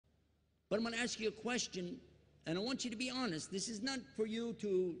But I'm going to ask you a question, and I want you to be honest. This is not for you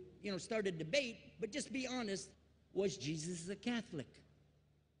to, start a debate, but just be honest. Was Jesus a Catholic?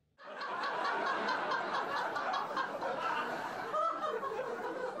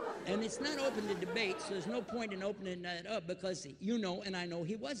 And it's not open to debate, so there's no point in opening that up, because you know and I know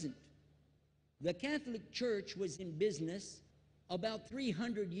he wasn't. The Catholic Church was in business about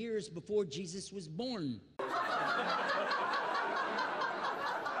 300 years before Jesus was born.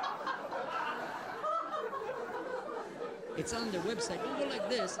 It's on their website. Don't go like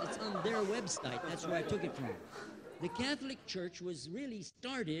this. It's on their website. That's where I took it from. The Catholic Church was really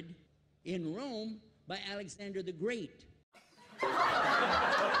started in Rome by Alexander the Great. Do you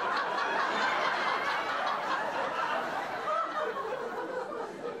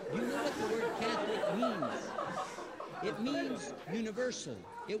know what the word Catholic means? It means universal.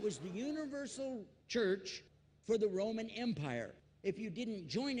 It was the universal church for the Roman Empire. If you didn't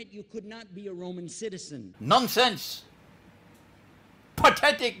join it, you could not be a Roman citizen. Nonsense!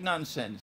 Pathetic nonsense!